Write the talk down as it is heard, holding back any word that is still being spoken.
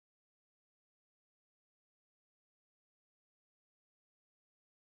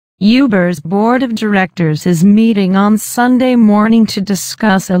Uber's board of directors is meeting on Sunday morning to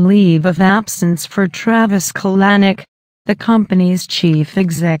discuss a leave of absence for Travis Kalanick, the company's chief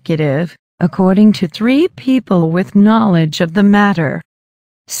executive, according to 3 people with knowledge of the matter.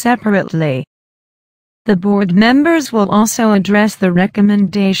 Separately, the board members will also address the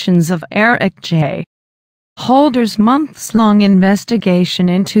recommendations of Eric J. Holder's months-long investigation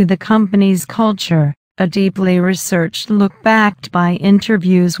into the company's culture, a deeply researched look backed by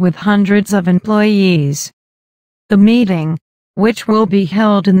interviews with hundreds of employees. The meeting, which will be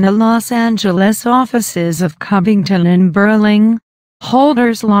held in the Los Angeles offices of Covington & Burling,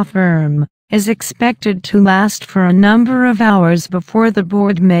 Holder's law firm, is expected to last for a number of hours before the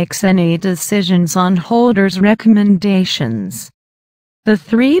board makes any decisions on Holder's recommendations. The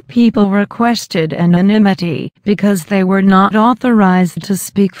 3 people requested anonymity because they were not authorized to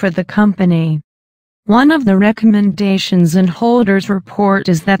speak for the company. One of the recommendations in Holder's report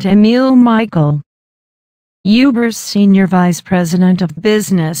is that Emil Michael, Uber's senior vice president of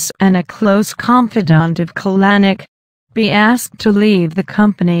business and a close confidant of Kalanick, be asked to leave the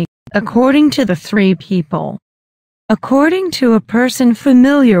company, according to the 3 people. According to a person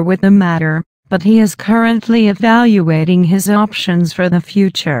familiar with the matter, but he is currently evaluating his options for the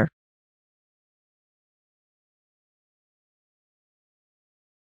future.